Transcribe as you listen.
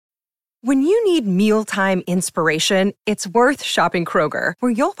When you need mealtime inspiration, it's worth shopping Kroger,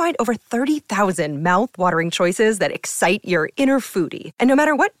 where you'll find over 30,000 mouth-watering choices that excite your inner foodie. And no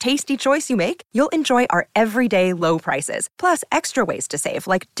matter what tasty choice you make, you'll enjoy our everyday low prices, plus extra ways to save,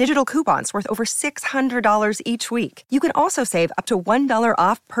 like digital coupons worth over $600 each week. You can also save up to $1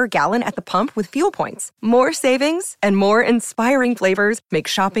 off per gallon at the pump with fuel points. More savings and more inspiring flavors make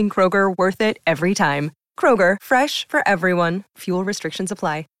shopping Kroger worth it every time. Kroger, fresh for everyone. Fuel restrictions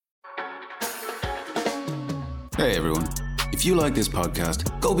apply. Hey everyone, if you like this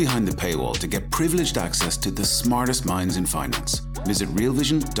podcast, go behind the paywall to get privileged access to the smartest minds in finance. Visit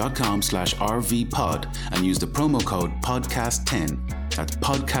realvision.com/rvpod and use the promo code podcast10. That's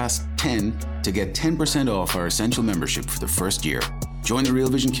podcast10 to get 10% off our essential membership for the first year. Join the Real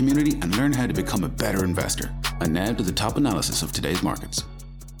Vision community and learn how to become a better investor. And now to the top analysis of today's markets.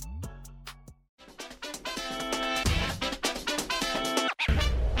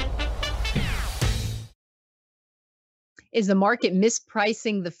 Is the market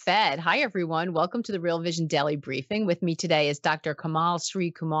mispricing the Fed? Hi, everyone. Welcome to the Real Vision Daily Briefing. With me today is Dr. Kamal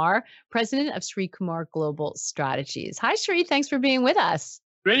Srikumar, president of Srikumar Global Strategies. Hi, Sri. Thanks for being with us.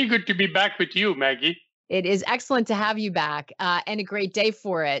 Very good to be back with you, Maggie. It is excellent to have you back and a great day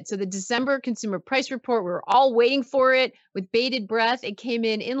for it. So the December Consumer Price Report, we're all waiting for it with bated breath. It came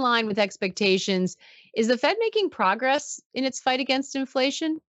in line with expectations. Is the Fed making progress in its fight against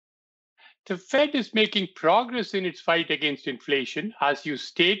inflation? The Fed is making progress in its fight against inflation. As you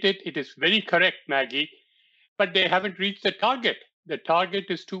stated, it is very correct, Maggie, but they haven't reached the target. The target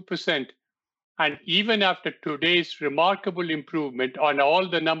is 2%. And even after today's remarkable improvement on all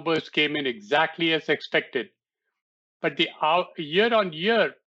the numbers came in exactly as expected. But the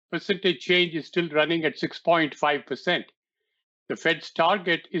year-on-year percentage change is still running at 6.5%. The Fed's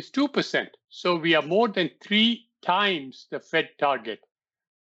target is 2%. So we are more than 3 times the Fed target.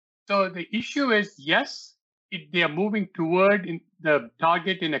 So the issue is, yes, they are moving toward the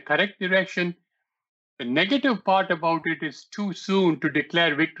target in a correct direction. The negative part about it is too soon to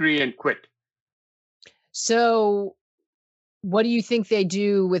declare victory and quit. So what do you think they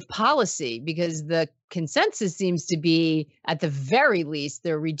do with policy? Because the consensus seems to be, at the very least,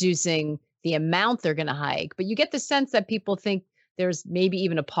 they're reducing the amount they're going to hike. But you get the sense that people think there's maybe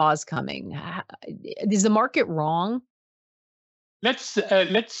even a pause coming. Is the market wrong? Let's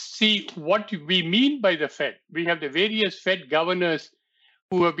see what we mean by the Fed. We have the various Fed governors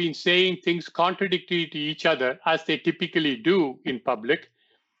who have been saying things contradictory to each other, as they typically do in public.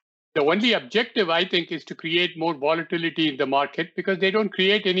 The only objective, I think, is to create more volatility in the market because they don't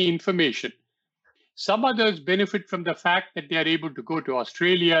create any information. Some others benefit from the fact that they are able to go to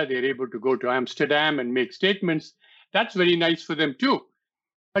Australia, they're able to go to Amsterdam and make statements. That's very nice for them too.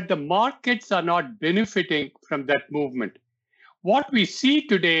 But the markets are not benefiting from that movement. What we see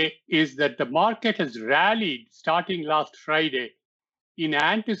today is that the market has rallied starting last Friday in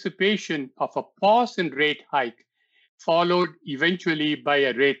anticipation of a pause in rate hike, followed eventually by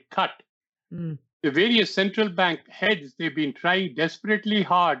a rate cut. The various central bank heads, they've been trying desperately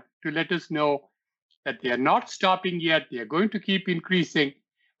hard to let us know that they are not stopping yet, they are going to keep increasing,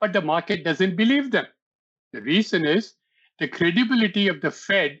 but the market doesn't believe them. The reason is the credibility of the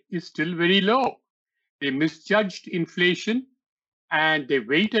Fed is still very low. They misjudged inflation. And they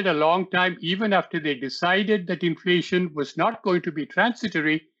waited a long time, even after they decided that inflation was not going to be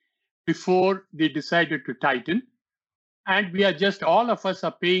transitory, before they decided to tighten. And we are just, all of us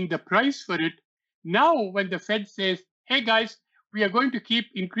are paying the price for it. Now, when the Fed says, hey guys, we are going to keep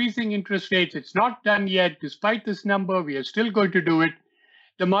increasing interest rates. It's not done yet. Despite this number, we are still going to do it.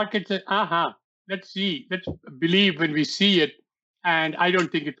 The market says, let's see, let's believe when we see it. And I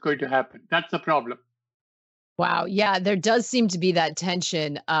don't think it's going to happen. That's the problem. Wow. Yeah, there does seem to be that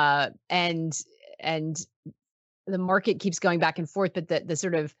tension, and the market keeps going back and forth. But the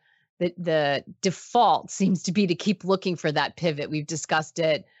sort of the default seems to be to keep looking for that pivot. We've discussed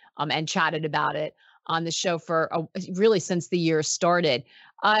it and chatted about it on the show for really since the year started.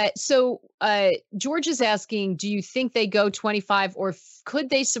 So George is asking, do you think they go 25, or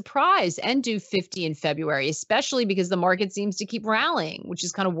could they surprise and do 50 in February, especially because the market seems to keep rallying, which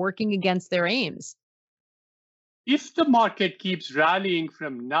is kind of working against their aims? If the market keeps rallying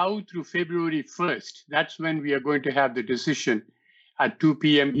from now through February 1st, that's when we are going to have the decision at 2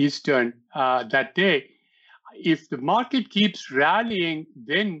 p.m. Eastern that day. If the market keeps rallying,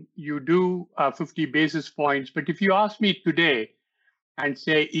 then you do 50 basis points. But if you ask me today and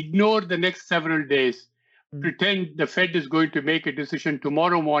say, ignore the next several days, pretend the Fed is going to make a decision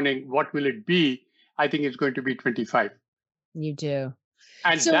tomorrow morning, what will it be? I think it's going to be 25. You do.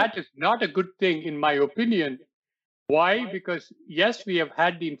 And that is not a good thing, in my opinion. Why? Because yes, we have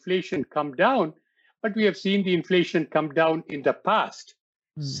had the inflation come down, but we have seen the inflation come down in the past.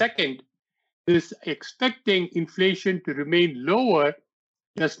 Second, this expecting inflation to remain lower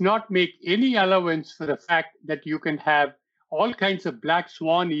does not make any allowance for the fact that you can have all kinds of black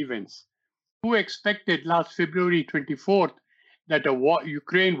swan events. Who expected last February 24th that a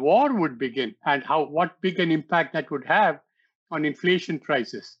Ukraine war would begin, and what big an impact that would have on inflation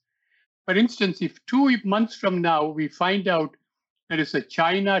prices? For instance, if 2 months from now we find out there is a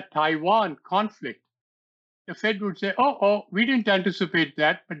China-Taiwan conflict, the Fed would say, oh, we didn't anticipate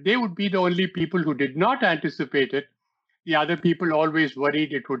that, but they would be the only people who did not anticipate it. The other people always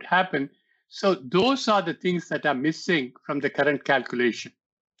worried it would happen. So those are the things that are missing from the current calculation.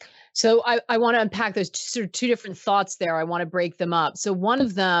 So I want to unpack those two different thoughts there. I want to break them up. So one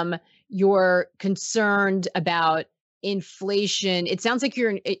of them, you're concerned about inflation. It sounds like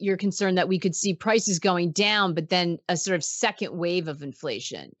you're concerned that we could see prices going down, but then a sort of second wave of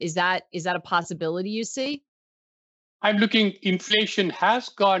inflation. Is that a possibility you see? I'm looking, inflation has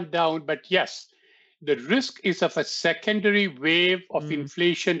gone down, but yes, the risk is of a secondary wave of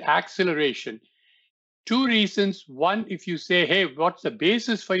inflation acceleration. 2 reasons. One, if you say, hey, what's the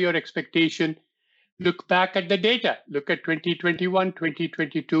basis for your expectation? Look back at the data. Look at 2021,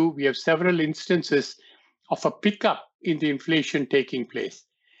 2022. We have several instances of a pickup in the inflation taking place.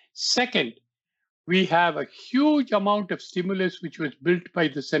 Second, we have a huge amount of stimulus which was built by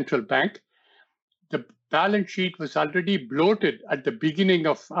the central bank. The balance sheet was already bloated at the beginning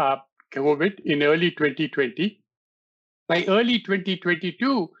of COVID in early 2020. By early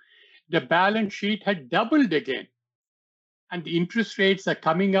 2022, the balance sheet had doubled again. And the interest rates are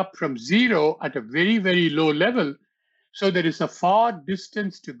coming up from zero at a very, very low level. So there is a far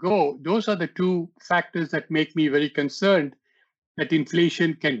distance to go. Those are the 2 factors that make me very concerned that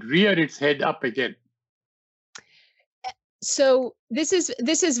inflation can rear its head up again. So this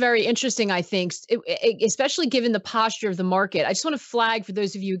is very interesting, I think, especially given the posture of the market. I just want to flag for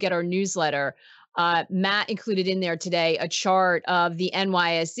those of you who get our newsletter, Matt included in there today a chart of the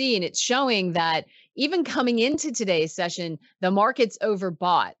NYSE, and it's showing that even coming into today's session, the market's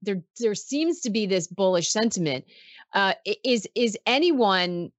overbought. There seems to be this bullish sentiment. Is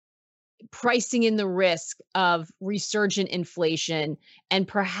anyone pricing in the risk of resurgent inflation and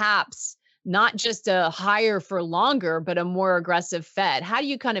perhaps not just a higher for longer, but a more aggressive Fed? How do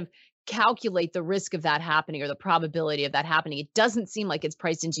you kind of calculate the risk of that happening or the probability of that happening? It doesn't seem like it's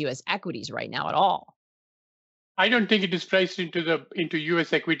priced into U.S. equities right now at all. I don't think it is priced into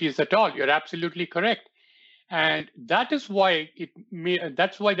U.S. equities at all. You're absolutely correct. And that is why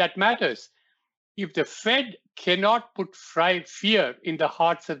that matters. If the Fed cannot put fear in the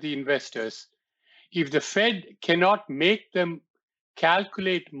hearts of the investors, if the Fed cannot make them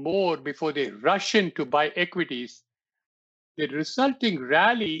calculate more before they rush in to buy equities, the resulting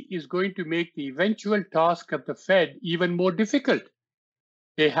rally is going to make the eventual task of the Fed even more difficult.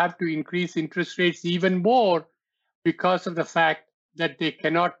 They have to increase interest rates even more because of the fact that they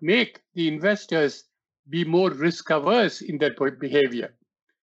cannot make the investors be more risk averse in their behavior.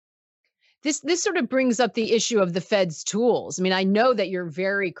 This sort of brings up the issue of the Fed's tools. I mean, I know that you're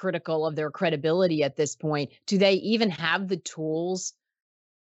very critical of their credibility at this point. Do they even have the tools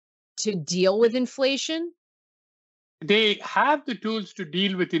to deal with inflation? They have the tools to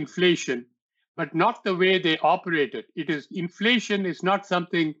deal with inflation, but not the way they operate it. Inflation is not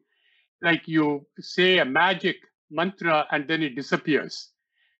something like you say a magic mantra and then it disappears.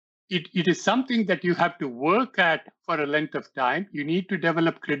 It is something that you have to work at for a length of time. You need to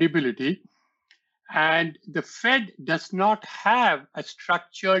develop credibility. And the Fed does not have a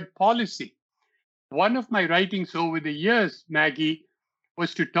structured policy. One of my writings over the years, Maggie,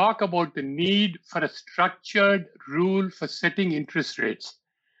 was to talk about the need for a structured rule for setting interest rates.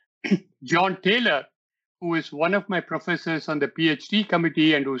 John Taylor, who is one of my professors on the PhD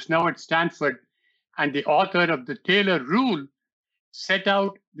committee and who's now at Stanford, and the author of the Taylor Rule, set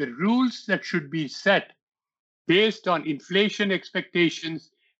out the rules that should be set based on inflation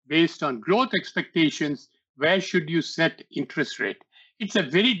expectations, based on growth expectations. Where should you set interest rate? It's a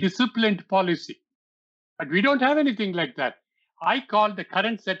very disciplined policy, but we don't have anything like that. I call the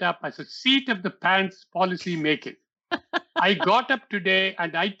current setup as a seat of the pants policy making. I got up today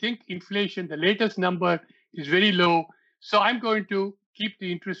and I think inflation, the latest number is very low. So I'm going to keep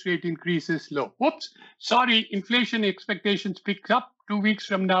the interest rate increases low. Whoops, sorry, inflation expectations pick up 2 weeks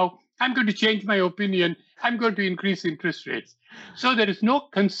from now. I'm going to change my opinion. I'm going to increase interest rates. So there is no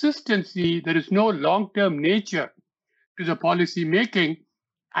consistency. There is no long-term nature to the policy making.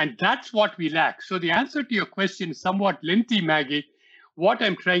 And that's what we lack. So the answer to your question is somewhat lengthy, Maggie. What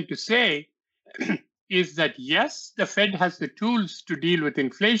I'm trying to say is that, yes, the Fed has the tools to deal with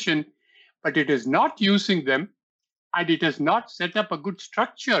inflation, but it is not using them, and it has not set up a good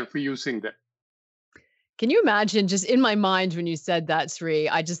structure for using them. Can you imagine, just in my mind when you said that, Sri,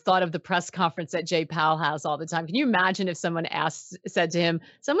 I just thought of the press conference that Jay Powell has all the time. Can you imagine if someone said to him,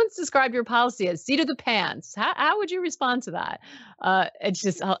 someone's described your policy as seat of the pants? How would you respond to that? It's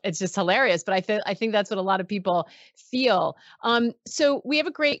just hilarious. But I think that's what a lot of people feel. So we have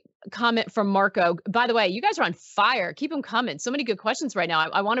a great comment from Marco. By the way, you guys are on fire. Keep them coming. So many good questions right now.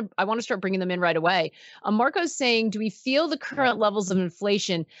 I want to start bringing them in right away. Marco's saying, do we feel the current levels of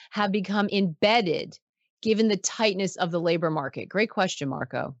inflation have become embedded given the tightness of the labor market? Great question,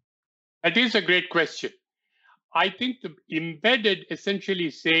 Marco. That is a great question. I think the embedded essentially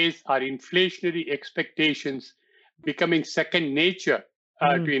says our inflationary expectations becoming second nature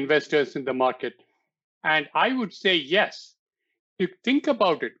to investors in the market. And I would say yes. If you think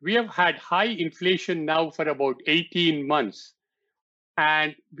about it, we have had high inflation now for about 18 months.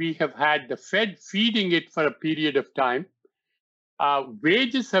 And we have had the Fed feeding it for a period of time.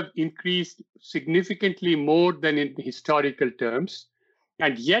 Wages have increased significantly more than in historical terms,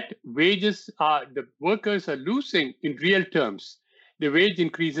 and yet the workers are losing in real terms. The wage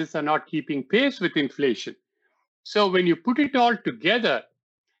increases are not keeping pace with inflation. So when you put it all together,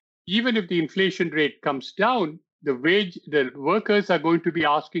 even if the inflation rate comes down, the workers are going to be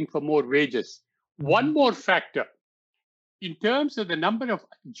asking for more wages. One more factor. In terms of the number of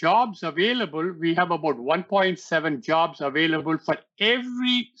jobs available, we have about 1.7 jobs available for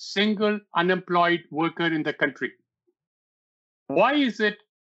every single unemployed worker in the country. Why is it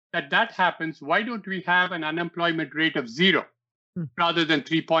that happens? Why don't we have an unemployment rate of 0 rather than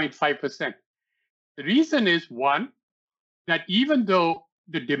 3.5%? The reason is, one, that even though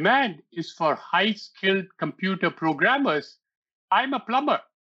the demand is for high-skilled computer programmers, I'm a plumber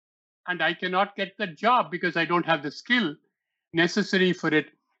and I cannot get the job because I don't have the skill necessary for it.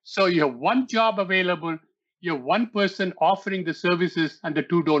 So you have one job available, you have one person offering the services, and the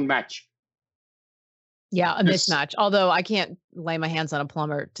two don't match. Yeah, a mismatch. Although I can't lay my hands on a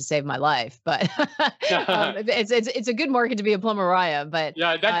plumber to save my life, but it's a good market to be a plumber, but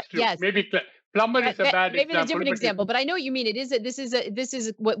yeah, that's true. Yes. Maybe plumber is a bad maybe example. A different example, but I know what you mean. This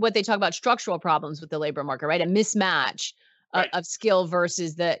is what they talk about, structural problems with the labor market, right? A mismatch of skill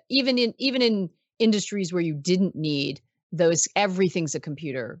versus even in industries where you didn't need those, everything's a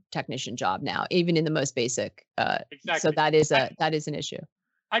computer technician job now, even in the most basic. Exactly. So that is an issue.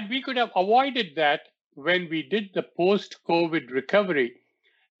 And we could have avoided that when we did the post-COVID recovery.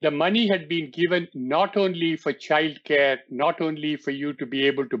 The money had been given not only for childcare, not only for you to be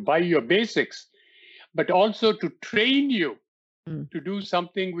able to buy your basics, but also to train you to do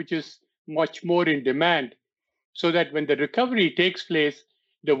something which is much more in demand, so that when the recovery takes place,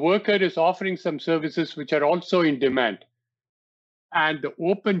 the worker is offering some services which are also in demand. And the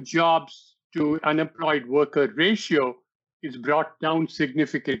open jobs to unemployed worker ratio is brought down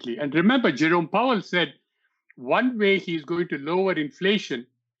significantly. And remember, Jerome Powell said one way he's going to lower inflation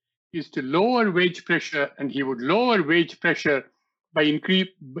is to lower wage pressure, and he would lower wage pressure by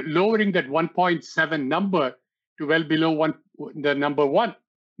lowering that 1.7 number to well below the number 1,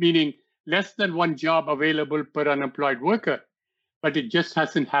 meaning less than one job available per unemployed worker. But it just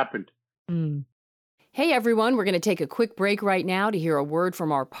hasn't happened. Hey everyone, we're going to take a quick break right now to hear a word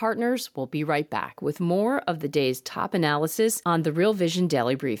from our partners. We'll be right back with more of the day's top analysis on the Real Vision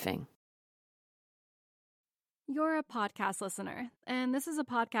Daily Briefing. You're a podcast listener, and this is a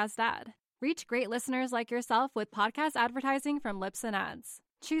podcast ad. Reach great listeners like yourself with podcast advertising from Libsyn Ads.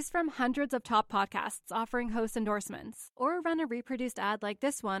 Choose from hundreds of top podcasts offering host endorsements, or run a reproduced ad like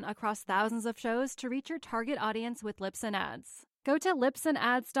this one across thousands of shows to reach your target audience with Libsyn Ads. Go to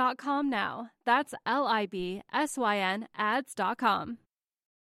libsynads.com now. That's LIBSYN ads.com.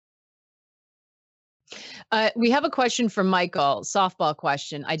 We have a question from Michael, softball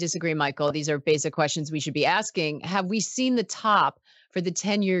question. I disagree, Michael. These are basic questions we should be asking. Have we seen the top for the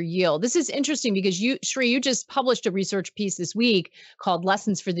 10-year yield? This is interesting because Sri, you just published a research piece this week called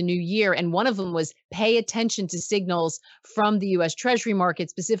Lessons for the New Year. And one of them was pay attention to signals from the U.S. Treasury market,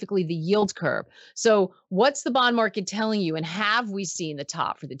 specifically the yield curve. So what's the bond market telling you? And have we seen the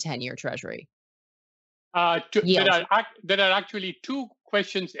top for the 10-year Treasury? There are actually two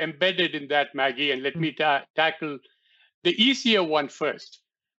questions embedded in that, Maggie, and let me tackle the easier one first.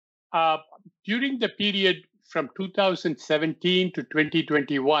 During the period from 2017 to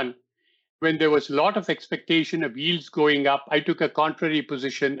 2021, when there was a lot of expectation of yields going up, I took a contrary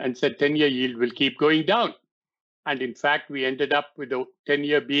position and said 10-year yield will keep going down. And in fact, we ended up with the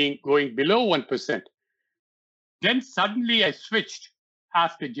 10-year going below 1%. Then suddenly I switched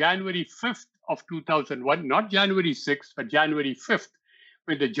after January 5th of 2001, not January 6th, but January 5th,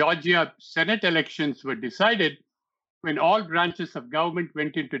 when the Georgia Senate elections were decided, when all branches of government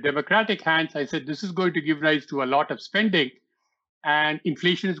went into Democratic hands, I said, this is going to give rise to a lot of spending and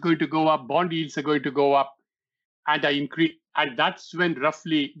inflation is going to go up, bond yields are going to go up. And and that's when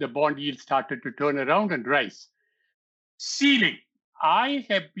roughly the bond yields started to turn around and rise. Ceiling. I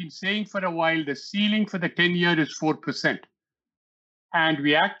have been saying for a while, the ceiling for the 10-year is 4%. And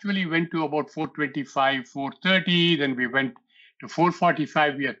we actually went to about 425, 430, then we went to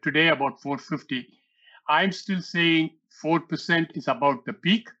 445. We are today about 450. I'm still saying 4% is about the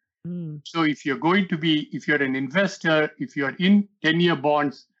peak. So if you're an investor, if you're in 10-year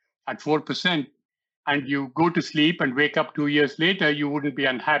bonds at 4% and you go to sleep and wake up 2 years later, you wouldn't be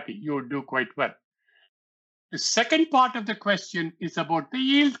unhappy. You would do quite well. The second part of the question is about the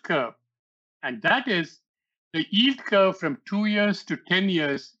yield curve. And that is the yield curve from 2 years to 10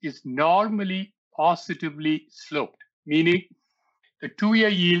 years is normally positively sloped, meaning the 2-year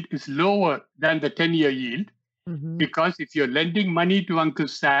yield is lower than the 10-year yield. Because if you're lending money to Uncle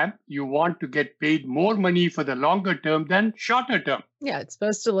Sam, you want to get paid more money for the longer term than shorter term. Yeah, it's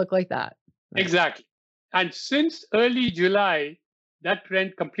supposed to look like that. Right. Exactly. And since early July, that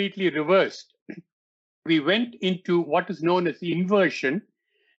trend completely reversed. We went into what is known as the inversion.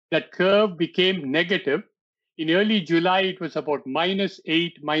 That curve became negative. In early July, it was about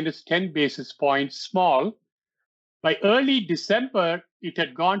 -8, -10 basis points small. By early December, it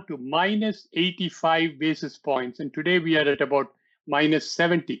had gone to -85 basis points, and today we are at about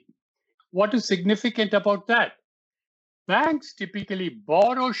 -70. What is significant about that? Banks typically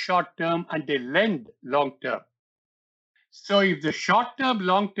borrow short-term and they lend long-term. So if the short-term,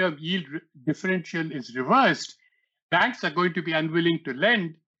 long-term yield differential is reversed, banks are going to be unwilling to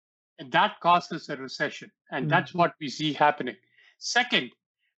lend, and that causes a recession. And that's what we see happening. Second,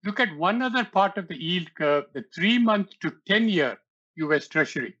 look at one other part of the yield curve, the 3-month to 10-year US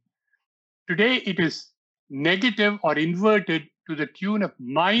Treasury. Today, it is negative or inverted to the tune of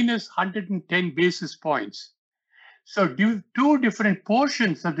 -110 basis points. So two different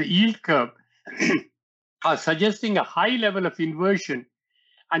portions of the yield curve are suggesting a high level of inversion.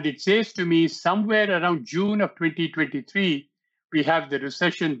 And it says to me somewhere around June of 2023, we have the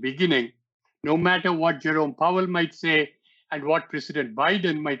recession beginning. No matter what Jerome Powell might say and what President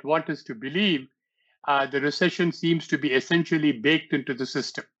Biden might want us to believe, the recession seems to be essentially baked into the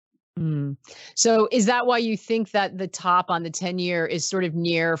system. So is that why you think that the top on the 10-year is sort of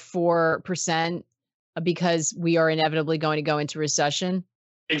near 4%? Because we are inevitably going to go into recession?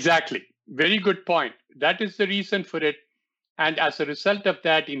 Exactly. Very good point. That is the reason for it. And as a result of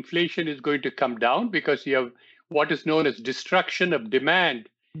that, inflation is going to come down because you have what is known as destruction of demand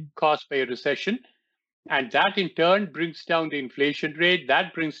caused by a recession. And that in turn brings down the inflation rate.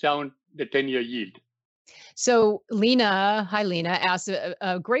 That brings down the 10-year yield. So Lena, hi Lena, asked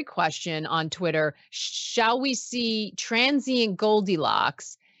a great question on Twitter. Shall we see transient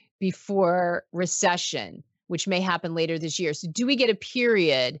Goldilocks before recession, which may happen later this year? So do we get a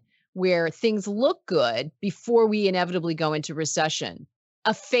period where things look good before we inevitably go into recession?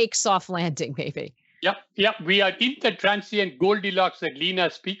 A fake soft landing, maybe. Yep. We are in the transient Goldilocks that Lena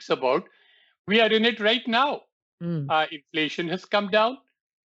speaks about. We are in it right now. Inflation has come down.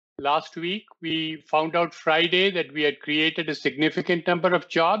 Last week, we found out Friday that we had created a significant number of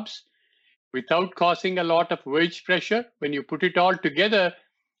jobs without causing a lot of wage pressure. When you put it all together,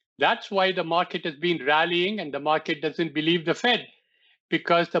 that's why the market has been rallying, and the market doesn't believe the Fed,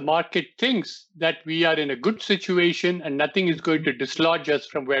 because the market thinks that we are in a good situation and nothing is going to dislodge us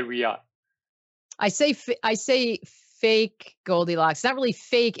from where we are. I say fake Goldilocks. It's not really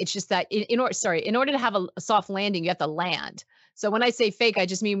fake. It's just that in order to have a soft landing, you have to land. So when I say fake, I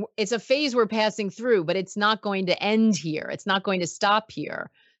just mean it's a phase we're passing through, but it's not going to end here. It's not going to stop here.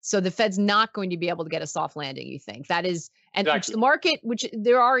 So the Fed's not going to be able to get a soft landing, you think? That is, and exactly. The market, which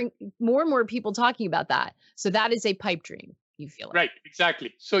there are more and more people talking about that. So that is a pipe dream, you feel like. Right,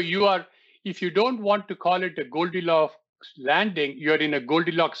 exactly. So if you don't want to call it a Goldilocks landing, you're in a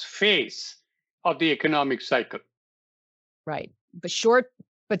Goldilocks phase of the economic cycle. Right. But short,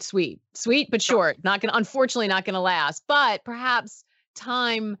 but sweet. Sweet, but short. Unfortunately not going to last. But perhaps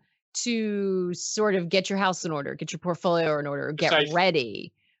time to sort of get your house in order, get your portfolio in order, get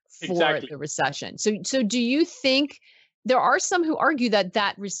ready for the recession. So do you think there are some who argue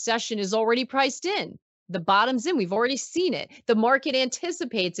that recession is already priced in? The bottom's in. We've already seen it. The market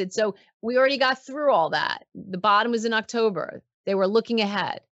anticipates it. So we already got through all that. The bottom was in October. They were looking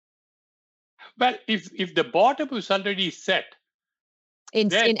ahead. Well, if the bottom was already set,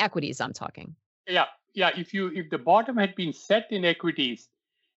 in equities, I'm talking. Yeah. If the bottom had been set in equities,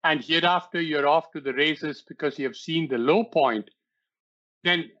 and hereafter you're off to the races because you have seen the low point,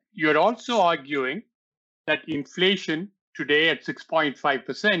 then you're also arguing that inflation today at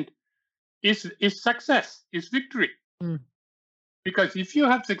 6.5% is success, is victory. Because if you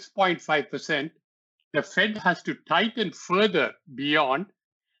have 6.5%, the Fed has to tighten further beyond.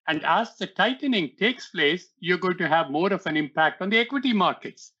 And as the tightening takes place, you're going to have more of an impact on the equity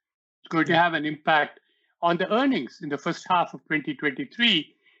markets. It's going to have an impact on the earnings in the first half of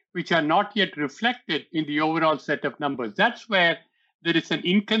 2023, which are not yet reflected in the overall set of numbers. That's where there is an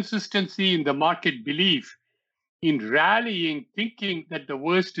inconsistency in the market belief in rallying, thinking that the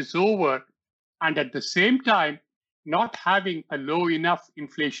worst is over, and at the same time, not having a low enough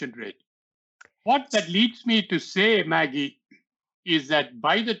inflation rate. What that leads me to say, Maggie, is that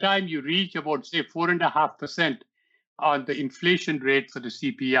by the time you reach about, say, 4.5% on the inflation rate for the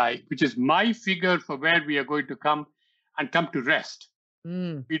CPI, which is my figure for where we are going to come to rest,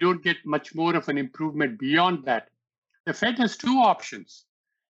 we don't get much more of an improvement beyond that. The Fed has two options.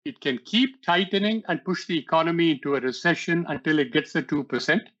 It can keep tightening and push the economy into a recession until it gets the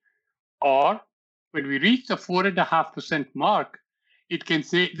 2%, or when we reach the 4.5% mark, it can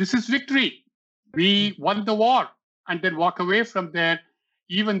say, this is victory. We won the war, and then walk away from there,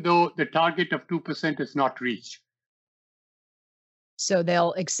 even though the target of 2% is not reached. So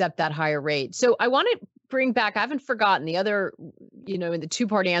they'll accept that higher rate. So I want to bring back, I haven't forgotten the other, in the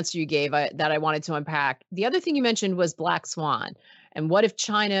two-part answer you gave that I wanted to unpack. The other thing you mentioned was Black Swan. And what if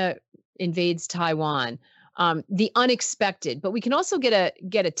China invades Taiwan? The unexpected, but we can also get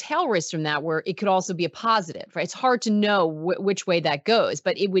a tail risk from that, where it could also be a positive, right? It's hard to know which way that goes,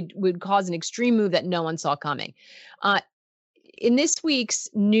 but it would cause an extreme move that no one saw coming. In this week's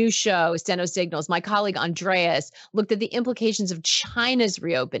new show, Steno Signals, my colleague Andreas looked at the implications of China's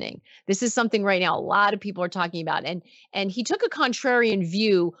reopening. This is something right now a lot of people are talking about. And he took a contrarian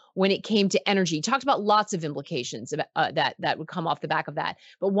view when it came to energy. He talked about lots of implications that would come off the back of that.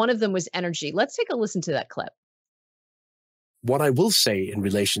 But one of them was energy. Let's take a listen to that clip. What I will say in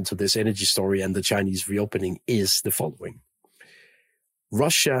relation to this energy story and the Chinese reopening is the following.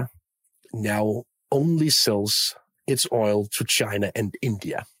 Russia now only sells its oil to China and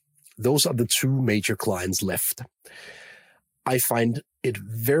India. Those are the two major clients left. I find it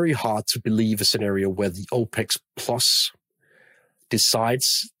very hard to believe a scenario where the OPEC Plus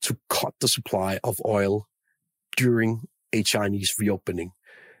decides to cut the supply of oil during a Chinese reopening,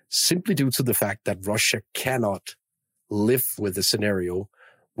 simply due to the fact that Russia cannot live with a scenario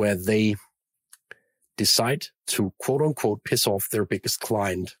where they decide to, quote unquote, piss off their biggest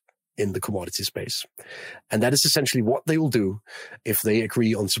client in the commodity space. And that is essentially what they will do if they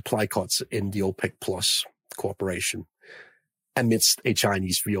agree on supply cuts in the OPEC Plus cooperation amidst a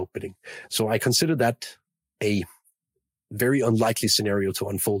Chinese reopening. So I consider that a very unlikely scenario to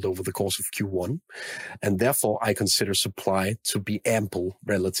unfold over the course of Q1. And therefore, I consider supply to be ample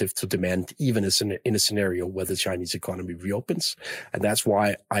relative to demand, even in a scenario where the Chinese economy reopens. And that's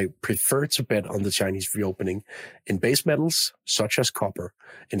why I prefer to bet on the Chinese reopening in base metals, such as copper,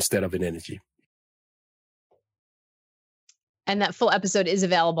 instead of in energy. And that full episode is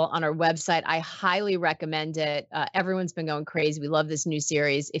available on our website. I highly recommend it. Everyone's been going crazy. We love this new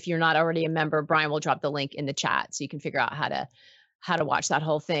series. If you're not already a member, Brian will drop the link in the chat so you can figure out how to watch that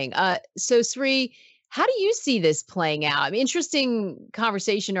whole thing. So Sri, how do you see this playing out? I mean, interesting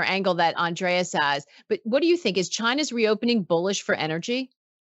conversation or angle that Andreas has, but what do you think? Is China's reopening bullish for energy?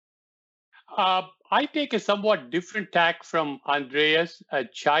 I take a somewhat different tack from Andreas.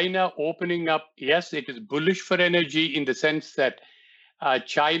 China opening up, yes, it is bullish for energy in the sense that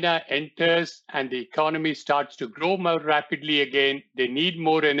China enters and the economy starts to grow more rapidly again. They need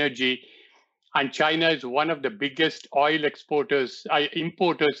more energy. And China is one of the biggest oil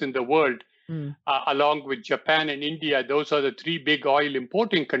importers in the world, along with Japan and India. Those are the three big oil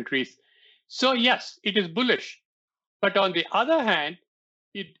importing countries. So yes, it is bullish. But on the other hand,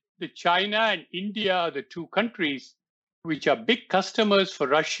 the China and India are the two countries which are big customers for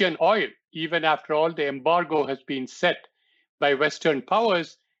Russian oil. Even after all the embargo has been set by Western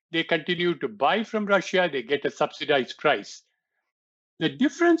powers, they continue to buy from Russia. They get a subsidized price. The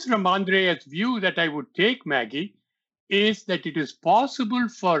difference from Andreas' view that I would take, Maggie, is that it is possible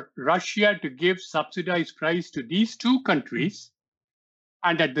for Russia to give subsidized price to these two countries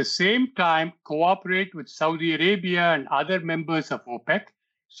and at the same time cooperate with Saudi Arabia and other members of OPEC,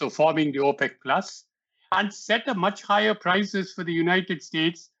 so forming the OPEC Plus, and set a much higher prices for the United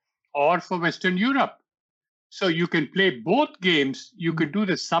States or for Western Europe. So you can play both games. You could do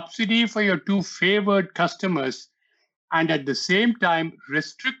the subsidy for your two favored customers and at the same time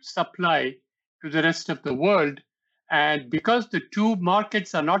restrict supply to the rest of the world And because the two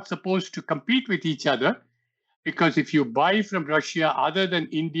markets are not supposed to compete with each other, because if you buy from Russia other than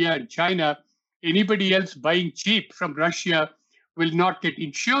India and China, anybody else buying cheap from Russia will not get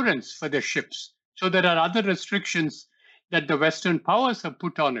insurance for their ships. So there are other restrictions that the Western powers have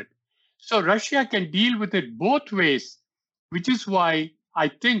put on it. So Russia can deal with it both ways, which is why I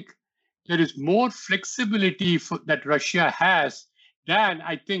think there is more flexibility that Russia has than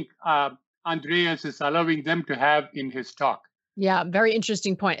I think Andreas is allowing them to have in his talk. Yeah, very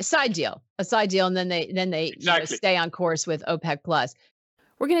interesting point. A side deal, and then they Exactly. stay on course with OPEC plus.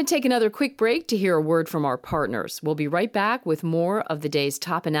 We're going to take another quick break to hear a word from our partners. We'll be right back with more of the day's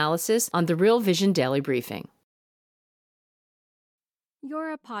top analysis on the Real Vision Daily Briefing.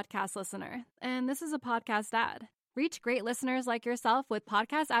 You're a podcast listener, and this is a podcast ad. Reach great listeners like yourself with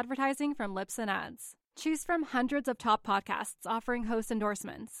podcast advertising from Libsyn Ads. Choose from hundreds of top podcasts offering host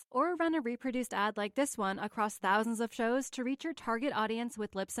endorsements, or run a reproduced ad like this one across thousands of shows to reach your target audience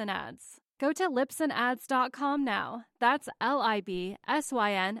with Libsyn Ads. Go to libsynads.com now. That's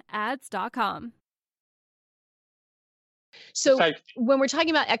LIBSYN ads.com. So when we're talking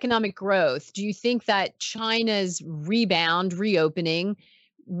about economic growth, do you think that China's reopening,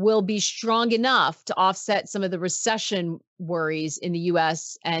 will be strong enough to offset some of the recession worries in the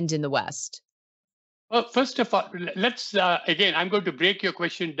U.S. and in the West? Well, first of all, let's, again, I'm going to break your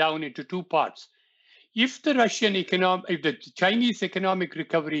question down into two parts. If the Chinese economic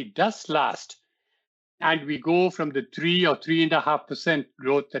recovery does last, and we go from the 3 or 3.5%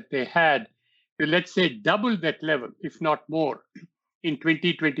 growth that they had to, let's say, double that level, if not more, in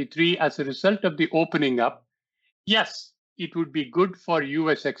 2023 as a result of the opening up, yes, it would be good for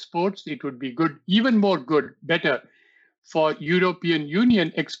US exports. It would be good, better for European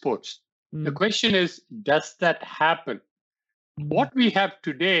Union exports. The question is, does that happen? What we have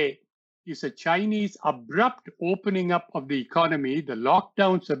today is a Chinese abrupt opening up of the economy. The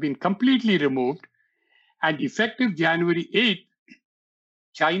lockdowns have been completely removed. And effective January 8th,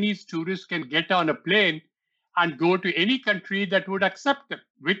 Chinese tourists can get on a plane and go to any country that would accept them,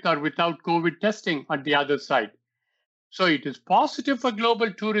 with or without COVID testing on the other side. So it is positive for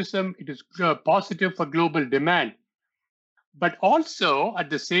global tourism. It is positive for global demand. But also, at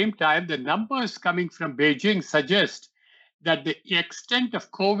the same time, the numbers coming from Beijing suggest that the extent of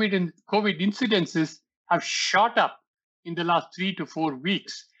COVID incidences have shot up in the last 3 to 4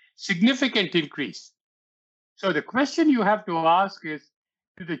 weeks, significant increase. So the question you have to ask is,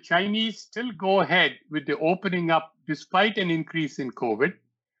 do the Chinese still go ahead with the opening up despite an increase in COVID,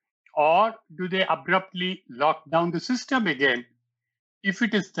 or do they abruptly lock down the system again? If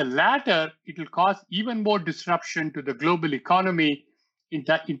it is the latter, it will cause even more disruption to the global economy in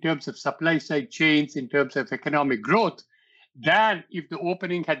terms of supply side chains, in terms of economic growth, than if the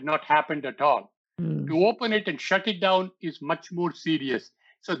opening had not happened at all. To open it and shut it down is much more serious.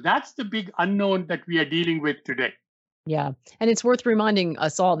 So that's the big unknown that we are dealing with today. Yeah. And it's worth reminding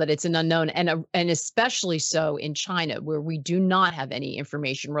us all that it's an unknown, and especially so in China, where we do not have any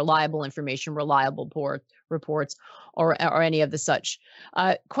reliable reports, or any of the such.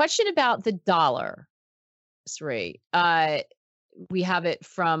 Question about the dollar, Sri. We have it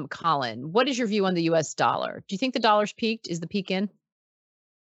from Colin. What is your view on the U.S. dollar? Do you think the dollar's peaked? Is the peak in?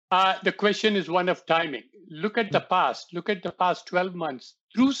 The question is one of timing. Look at the past. Look at the past 12 months.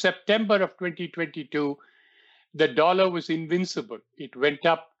 Through September of 2022, the dollar was invincible. It went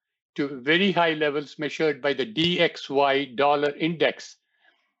up to very high levels measured by the DXY dollar index,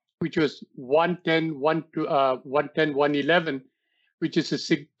 which was 110-111, which is a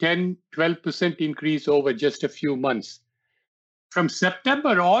 10-12% increase over just a few months. From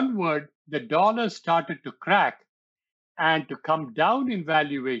September onward, the dollar started to crack and to come down in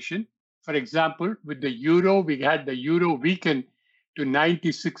valuation. For example, with the euro, we had the euro weaken to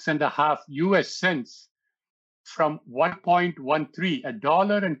 96.5 US cents from 1.13,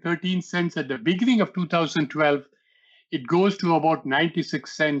 $1.13 at the beginning of 2012. It goes to about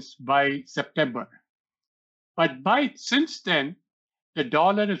 96 cents by September. But since then, the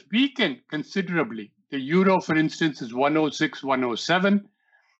dollar has weakened considerably. The euro, for instance, is 106, 107.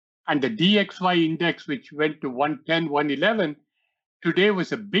 And the DXY index, which went to 110, 111, today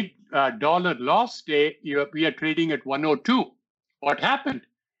was a big dollar loss day. We are trading at 102. What happened?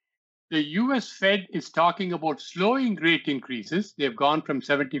 The US Fed is talking about slowing rate increases. They've gone from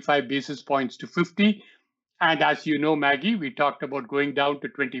 75 basis points to 50. And as you know, Maggie, we talked about going down to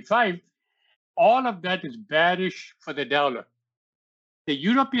 25. All of that is bearish for the dollar. The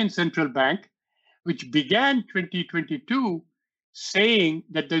European Central Bank, which began 2022 saying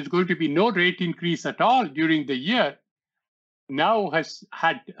that there's going to be no rate increase at all during the year, now has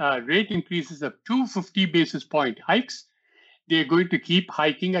had rate increases of 250 basis point hikes. They're going to keep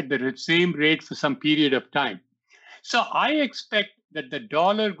hiking at the same rate for some period of time. So I expect that the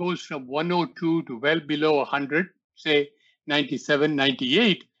dollar goes from 102 to well below 100, say 97,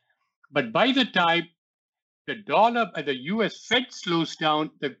 98. But by the time the dollar at the US Fed slows down,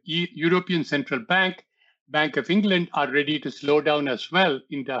 the European Central Bank, Bank of England are ready to slow down as well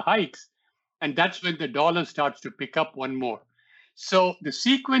in the hikes. And that's when the dollar starts to pick up one more. So the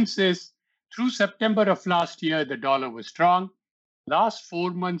sequence is through September of last year, the dollar was strong. Last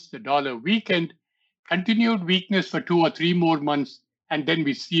 4 months, the dollar weakened, continued weakness for 2 or 3 more months. And then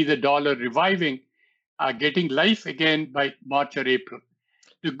we see the dollar reviving, getting life again by March or April.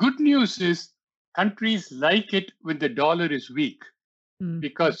 The good news is countries like it when the dollar is weak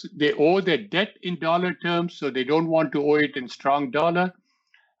because they owe their debt in dollar terms, so they don't want to owe it in strong dollar.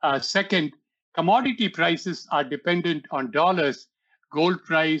 Second, commodity prices are dependent on dollars. Gold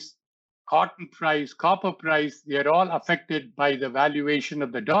price, cotton price, copper price, they are all affected by the valuation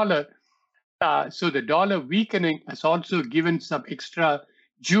of the dollar. So the dollar weakening has also given some extra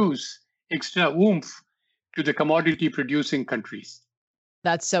juice, extra oomph to the commodity producing countries.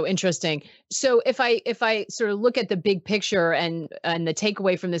 That's so interesting. So if I sort of look at the big picture and the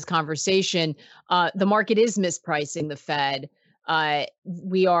takeaway from this conversation, the market is mispricing the Fed.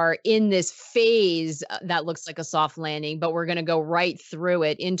 We are in this phase that looks like a soft landing, but we're going to go right through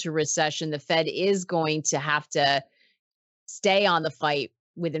it into recession. The Fed is going to have to stay on the fight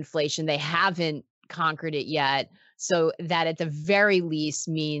with inflation. They haven't conquered it yet. So that at the very least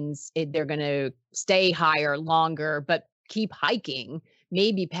means they're going to stay higher longer, but keep hiking,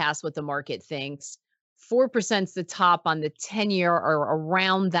 maybe past what the market thinks. 4% is the top on the 10-year or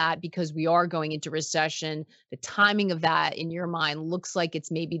around that because we are going into recession. The timing of that in your mind looks like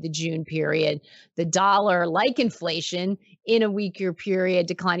it's maybe the June period. The dollar, like inflation, in a weaker period,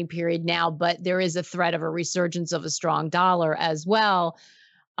 declining period now, but there is a threat of a resurgence of a strong dollar as well.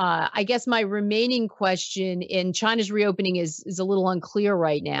 I guess my remaining question in China's reopening is a little unclear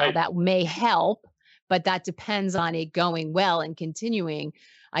right now. Right. That may help, but that depends on it going well and continuing.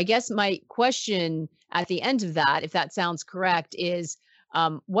 I guess my question at the end of that, if that sounds correct, is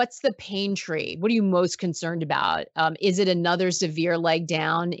what's the pain trade? What are you most concerned about? Is it another severe leg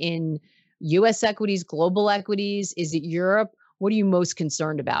down in U.S. equities, global equities? Is it Europe? What are you most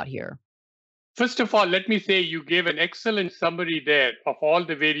concerned about here? First of all, let me say you gave an excellent summary there of all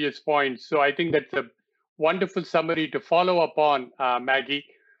the various points. So I think that's a wonderful summary to follow up on, Maggie.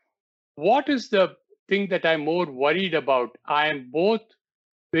 What is the thing that I'm more worried about? I am both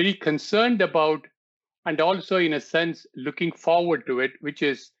very concerned about and also, in a sense, looking forward to it, which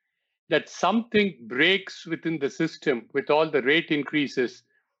is that something breaks within the system with all the rate increases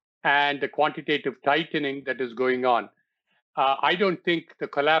and the quantitative tightening that is going on. I don't think the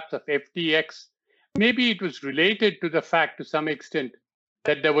collapse of FTX, maybe it was related to the fact to some extent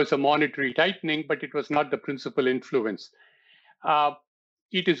that there was a monetary tightening, but it was not the principal influence.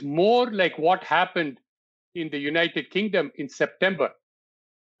 It is more like what happened in the United Kingdom in September,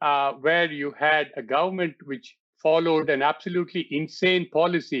 where you had a government which followed an absolutely insane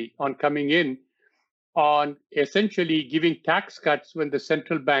policy on coming in on essentially giving tax cuts when the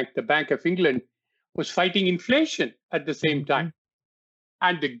central bank, the Bank of England, was fighting inflation at the same time.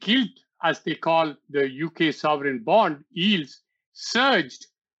 And the gilt, as they call the UK sovereign bond yields, surged.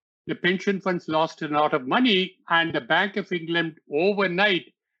 The pension funds lost a lot of money, and the Bank of England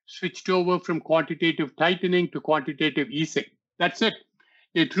overnight switched over from quantitative tightening to quantitative easing. That's it.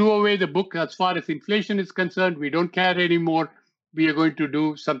 They threw away the book as far as inflation is concerned. We don't care anymore. We are going to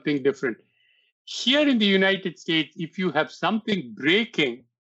do something different. Here in the United States, if you have something breaking,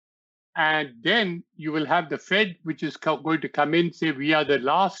 and then you will have the Fed, which is going to come in, say, we are the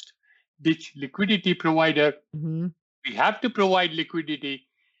last ditch liquidity provider. We have to provide liquidity.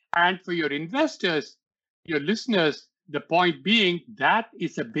 And for your investors, your listeners, the point being that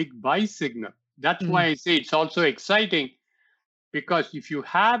is a big buy signal. That's why I say it's also exciting, because if you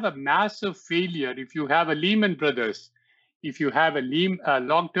have a massive failure, if you have a Lehman Brothers, if you have a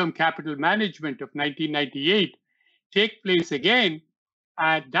long-term capital management of 1998 take place again,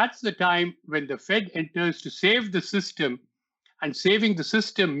 and that's the time when the Fed enters to save the system. And saving the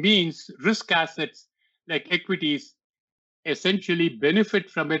system means risk assets like equities essentially benefit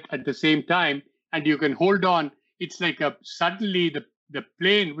from it at the same time. And you can hold on. It's like suddenly the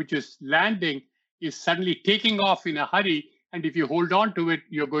plane which is landing is suddenly taking off in a hurry. And if you hold on to it,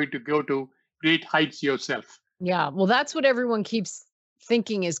 you're going to go to great heights yourself. Yeah, well, that's what everyone keeps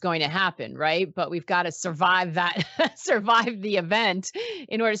thinking is going to happen, right? But we've got to survive that, survive the event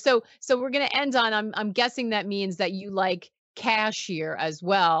in order. So we're going to end on, I'm guessing that means that you like cash here as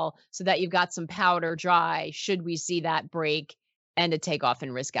well, so that you've got some powder dry should we see that break and a takeoff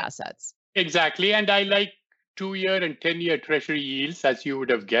in risk assets. Exactly. And I like 2-year and 10-year Treasury yields, as you would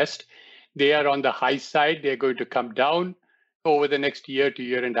have guessed. They are on the high side. They're going to come down over the next year to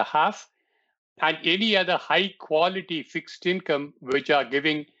year and a half. And any other high quality fixed income, which are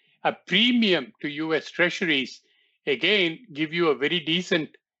giving a premium to US Treasuries, again, give you a very decent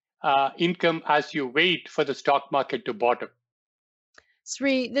income as you wait for the stock market to bottom.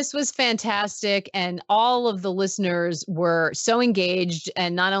 Sri, this was fantastic. And all of the listeners were so engaged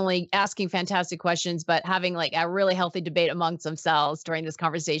and not only asking fantastic questions, but having like a really healthy debate amongst themselves during this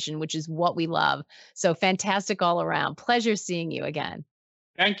conversation, which is what we love. So fantastic all around. Pleasure seeing you again.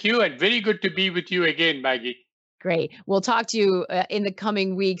 Thank you. And very good to be with you again, Maggie. Great. We'll talk to you in the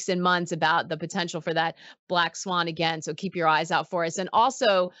coming weeks and months about the potential for that black swan again. So keep your eyes out for us. And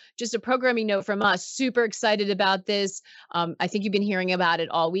also, just a programming note from us, super excited about this. I think you've been hearing about it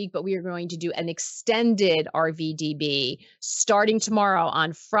all week, but we are going to do an extended RVDB starting tomorrow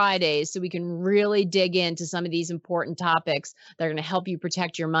on Fridays, so we can really dig into some of these important topics that are going to help you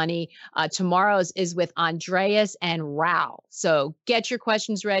protect your money. Tomorrow's is with Andreas and Raul. So get your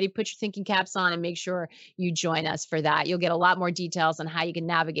questions ready, put your thinking caps on, and make sure you join us for that. You'll get a lot more details on how you can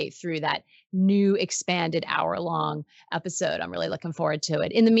navigate through that new expanded hour-long episode. I'm really looking forward to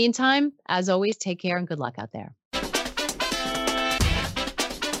it. In the meantime, as always, take care and good luck out there.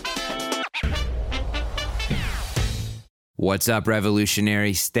 What's up,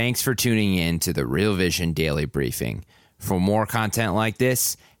 revolutionaries? Thanks for tuning in to the Real Vision Daily Briefing. For more content like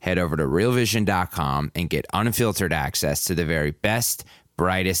this, head over to realvision.com and get unfiltered access to the very best,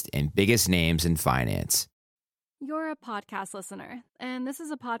 brightest, and biggest names in finance. You're a podcast listener, and this is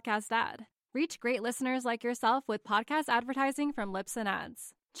a podcast ad. Reach great listeners like yourself with podcast advertising from Libsyn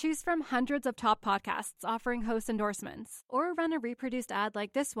Ads. Choose from hundreds of top podcasts offering host endorsements, or run a reproduced ad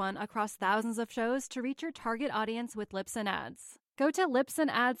like this one across thousands of shows to reach your target audience with Libsyn Ads. Go to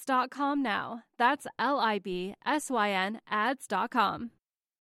libsynads.com now. That's LIBSYN ads.com.